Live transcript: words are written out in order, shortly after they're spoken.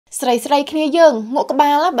ស្រីគ្នាយើងងក់ក្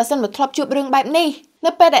បាលបើសិនមកធ្លាប់ជួបរឿងបែបនេះ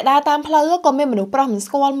នៅពេលដែលដើរតាមផ្លូវក៏មានមនុស្សប្រុសមិន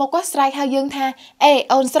ស្គាល់មុខក៏ស្រែកហៅយើងថាអេ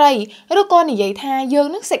អូនស្រីឬក៏និយាយថាយើង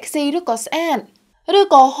នឹងសេកស៊ីឬក៏ស្អាតឬ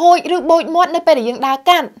ក៏ហូចឬបូចមាត់នៅពេលដែលយើងដើរ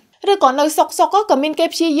កាត់ឬក៏នៅសុកក៏មានគេ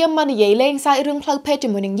ព្យាយាមមកនិយាយលេងសើចរឿងផ្លូវភេទជា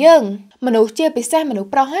មួយនឹងយើងមនុស្សជាពិសេសមនុស្ស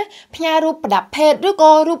ប្រុសផ្ញើរូបប្រដាប់ភេទឬ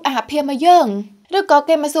ក៏រូបអាភិបមកយើងឬក៏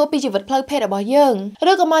គេមកសួរពីជីវិតផ្លូវភេទរបស់យើង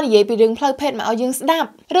ឬក៏មកនិយាយពីរឿងផ្លូវភេទមកឲ្យយើងស្ដាប់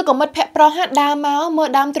ឬក៏មិត្តភក្តិប្រុសដើរមកមើល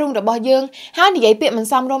ដើមទ្រូងរបស់យើងហើយនិយាយពាក្យមិន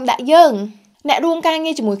សមរម្យដាក់យើងអ្នករួមការ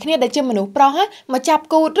ងារជាមួយគ្នាដែលជាមនុស្សប្រុសមកចាប់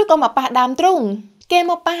គូតឬក៏មកប៉ះដើមទ្រូងគេ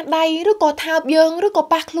មកប៉ះដៃឬក៏ថើបយើងឬក៏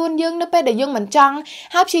ប៉ះខ្លួនយើងនៅពេលដែលយើងមិនចង់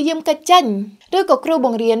ហើយព្យាយាមកិច្ចចេញឬក៏គ្រូប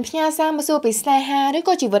ង្រៀនផ្ញើសារមកសួរពីស្នេហាឬ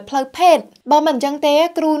ក៏ជីវិតផ្លូវភេទបើមិនអញ្ចឹងទេ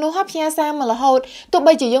គ្រូនោះផ្ញើសារមករហូតទោះ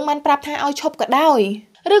បីជាយើងបានប្រាប់ថាឲ្យឈប់ក៏ដោយ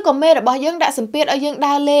ឬក៏មេរបស់យើងដាក់សម្ពាធឲ្យយើង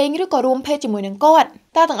ដើរលេងឬក៏រួមភេទជាមួយនឹងគាត់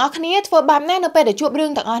តើទាំងអស់គ្នាធ្វើបែបណានៅពេលដែលជួបរឿ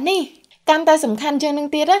ងទាំងអស់នេះកាន់តែសំខាន់ជាងនឹង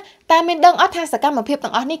ទៀតតើមានដឹងអត់ថាសកម្មភាព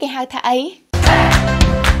ទាំងអស់នេះគេហៅថាអី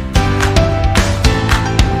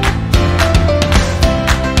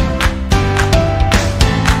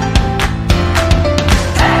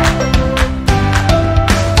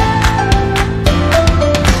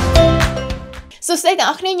សួស្តីទាំង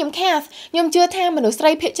អស់គ្នាខ្ញុំ Cath ខ្ញុំជឿថាមនុស្សស្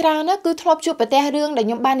រីភាគច្រើនគឺធ្លាប់ជួបប្រទះរឿងដែល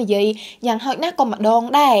ខ្ញុំបាននិយាយយ៉ាងហោចណាស់ក៏ម្ដង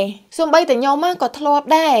ដែរសូម្បីតែខ្ញុំក៏ធ្លាប់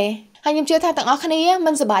ដែរហើយខ្ញុំជឿថាទាំងអស់គ្នា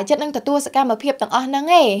មិនសប្បាយចិត្តនឹងទទួលសកម្មភាពទាំងអស់ហ្នឹង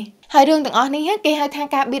ទេហើយរឿងទាំងអស់នេះគេហៅថា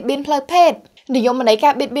ការបៀតបៀនផ្លូវភេទនិយមន័យកា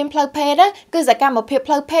របៀតបៀនផ្លូវភេទគឺសកម្មភាព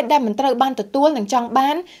ផ្លូវភេទដែលមិនត្រូវបានទទួលនិងចង់បា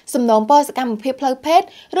នសំណូមពរសកម្មភាពផ្លូវភេទ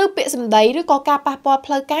ឬពាក្យសម្ដីឬក៏ការប៉ះពាល់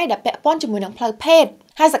ផ្លូវកាយដែលពាក់ព័ន្ធជាមួយនឹងផ្លូវភេទ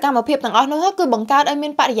ហើយសកម្មភាពទាំងអស់នោះគឺបង្កើតឲ្យមា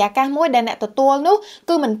នបរិយាកាសមួយដែលអ្នកទទួលនោះ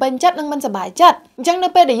គឺមិនពេញចិត្តនិងមិនសប្បាយចិត្តអញ្ចឹងនៅ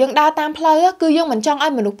ពេលដែលយើងដើរតាមផ្លូវគឺយើងមិនចង់ឲ្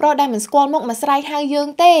យមនុស្សប្រុសដែលមិនស្គាល់មុខមកស្រែកហៅយើង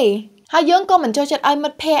ទេហើយយើងក៏មិនចូលចិត្តឲ្យមិ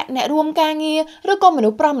ត្តភ័ក្តិអ្នករួមការងារឬក៏មនុ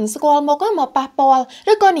ស្សប្រុសមិនស្គាល់មុខមកប៉ះពាល់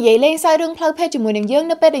ឬក៏និយាយលេងសើចរឿងផ្លូវភេទជាមួយនឹងយើង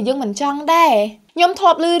នៅពេលដែលយើងមិនចង់ដែរខ្ញុំធ្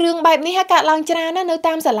លាប់ឮរឿងបែបនេះហើយកើតឡើងច្រើននៅ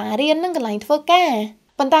តាមសាលារៀននិងកន្លែងធ្វើការ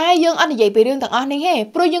ប៉ុន្តែយើងអត់និយាយពីរឿងទាំងអស់នេះទេ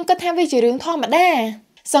ព្រោះយើងគិតថាវាជារឿងធម្មតា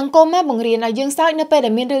សង្គមបង្រៀនឲ្យយើងសើចនៅពេលដែ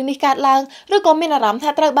លមានរឿងនេះកើតឡើងឬក៏មានអារម្មណ៍ថា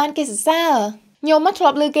ត្រូវបានគេសរសើរខ្ញុំធ្លា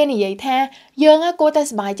ប់ឮគេនិយាយថាយើងគួរតែ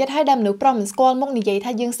សប្បាយចិត្តឲ្យដែលមនុស្សប្រុសមិនស្គាល់មុខនិយាយ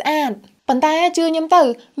ថាយើងស្អាតប៉ុន្តែជឿខ្ញុំទៅ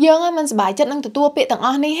យើងមិនសប្បាយចិត្តនឹងទទួលពាក្យទាំងអ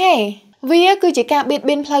ស់នេះទេវាគឺជាការបៀត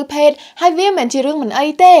បៀនផ្លូវភេទហើយវាមិនជារឿងមិនអី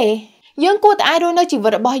ទេយើងគួរតែអាចរស់នៅជីវិ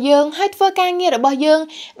តរបស់យើងហើយធ្វើការងាររបស់យើង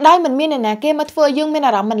ដោយមិនមានអ្នកណាគេមកធ្វើឲ្យយើងមាន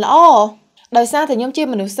អារម្មណ៍មិនល្អដោយសារតែខ្ញុំជា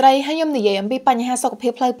មនុស្សស្រីហើយខ្ញុំនិយាយអំពីបញ្ហាសុខភា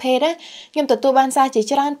ពផ្លូវភេទខ្ញុំទទួលបានសារជា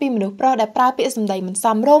ច្រើនពីមនុស្សប្រុសដែលប្រើពាក្យសម្ដីមិនស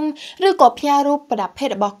មរម្យឬក៏ផ្ញើរូបប្រដាប់ភេទ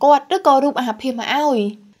របស់គាត់ឬក៏រូបអាហារភាពមកឲ្យ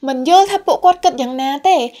មិនយល់ថាពួកគាត់គិតយ៉ាងណា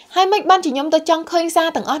ទេហើយមិនបានជាខ្ញុំទៅចង់ឃើញសារ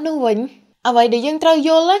ទាំងអស់នោះវិញអ្វីដែលយើងត្រូវយ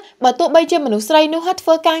ល់បើទោះបីជាមនុស្សស្រីនោះធ្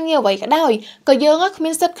វើការងារអ្វីក៏ដោយក៏យើងគ្មា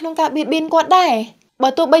នសិទ្ធិក្នុងការបៀតបៀនគាត់ដែរបើ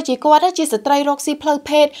ទោះបីជាគាត់ជាស្ត្រីរកស៊ីផ្លូវ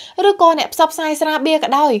ភេទឬក៏អ្នកផ្សព្វផ្សាយស្រាបៀរក៏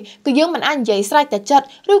ដោយគឺយើងមិនអាចនិយាយស្រេចតែចិត្ត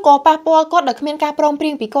ឬក៏ប៉ះពាល់គាត់ដោយគ្មានការព្រមព្រៀ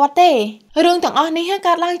ងពីគាត់ទេរឿងទាំងអស់នេះ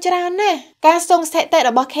កើតឡើងច្រើនណាស់ការស្ទង់ស្ថិតិរ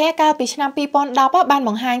បស់ Cath កាលពីឆ្នាំ2010បានប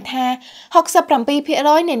ង្ហាញថា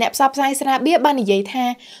 67% នៃអ្នកផ្សព្វផ្សាយស្រាបៀរបាននិយាយថា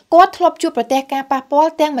គាត់ធ្លាប់ជួបប្រទះការប៉ះពា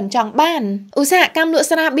ល់ទាំងមិនចង់បានឧស្សាហកម្មលក់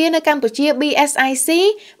ស្រាបៀរនៅកម្ពុជា BSIC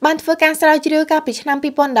បានធ្វើការស្រាវជ្រាវកាលពីឆ្នាំ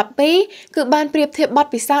2012គឺបានប្រៀបធៀបបទ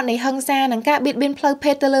ពិសោធន៍នៃហិង្សានិងការបៀតបៀនផ្លូវ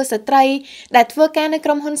ភេទទៅលើស្ត្រីដែលធ្វើការនៅក្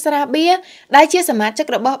រុមហ៊ុនស្រាបៀរដែលជាសមាជិក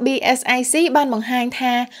របស់ BSIC បានបង្ហាញ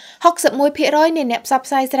ថា 61% នៃអ្នកផ្សព្វ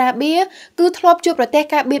ផ្សាយស្រាបៀរគឺធ្លាប់ជួបប្រទះ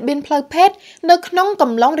ការបៀតបៀនផ្លូវភេទនៅក្នុង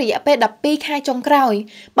កំឡុងរយៈពេល12ខែចុងក្រោយ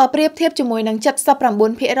បើប្រៀបធៀបជាមួយនឹង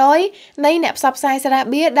 79% នៃអ្នកផ្សព្វផ្សាយស្រា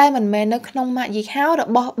បៀរដែលមិនមែននៅក្នុងម៉ាកយីហោរ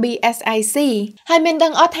បស់ BSIC ហើយមានដឹ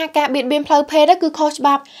ងអត់ថាការបៀតបៀនផ្លូវភេទគឺខុសច្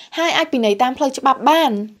បាប់ហើយអាចពិន័យតាមផ្លូវច្បាប់បា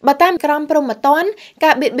នបើតាមក្រមព្រហ្មទណ្ឌ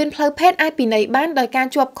ការបៀតបៀនផ្លូវភេទអាចពិន័យបានដោយការ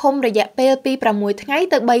ជាប់ឃុំរយៈពេលពី6ថ្ងៃ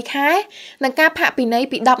ទៅ3ខែនិងការផាកពិន័យ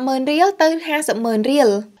ពី 10,000 រៀលទៅ 50,000 រៀល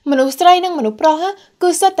មនុស្សស្រីនិងមនុស្សប្រុសគឺ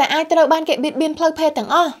សុទ្ធតែអាចត្រូវបានគេបៀតបៀនផ្លូវភេទទាំ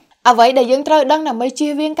ងអស់អ្វីដែលយើងត្រូវដឹងដើម្បីជៀ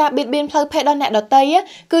សវាងការបៀតបៀនផ្លូវភេទដល់អ្នកដទៃ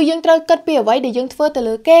គឺយើងត្រូវគិតពីអ្វីដែលយើងធ្វើទៅ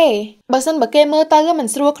លើគេបើសិនបើគេមើលទៅមិន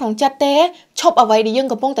ស្រួលក្នុងចិត្តទេឈប់អ្វីដែលយើង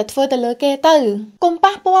កំពុងតែធ្វើទៅលើគេទៅកុំ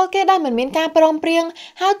ប៉ះពាល់គេដែលមិនមានការព្រមព្រៀង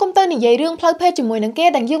ហើយកុំទៅនិយាយរឿងផ្លូវភេទជាមួយនឹងគេ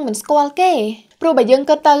ដែលយើងមិនស្គាល់គេព្រោះបើយើង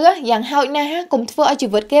គិតទៅយ៉ាងហោចណាស់កុំធ្វើឲ្យជី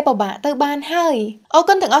វិតគេពិបាកទៅបានហើយអរ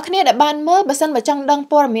គុណទាំងអស់គ្នាដែលបានមើលបើសិនបើចង់ដឹង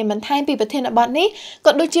ព័ត៌មានបន្ថែមពីប្រធានបទនេះ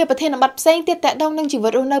ក៏ដូចជាប្រធានបទផ្សេងទៀតទាក់ទងនឹងជីវិ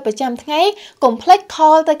តរស់នៅប្រចាំថ្ងៃកុំភ្លេច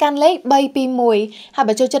call ទៅកាន់លេខ321ហើយ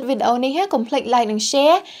បើចូលចិត្តវីដេអូនេះកុំភ្លេច like និង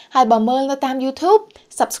share ហើយបើមើលនៅតាម YouTube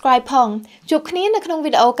subscribe ផងជួបគ្នានៅក្នុងវី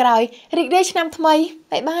ដេអូក្រោយរីករាយឆ្នាំថ្មី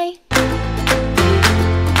បាយបាយ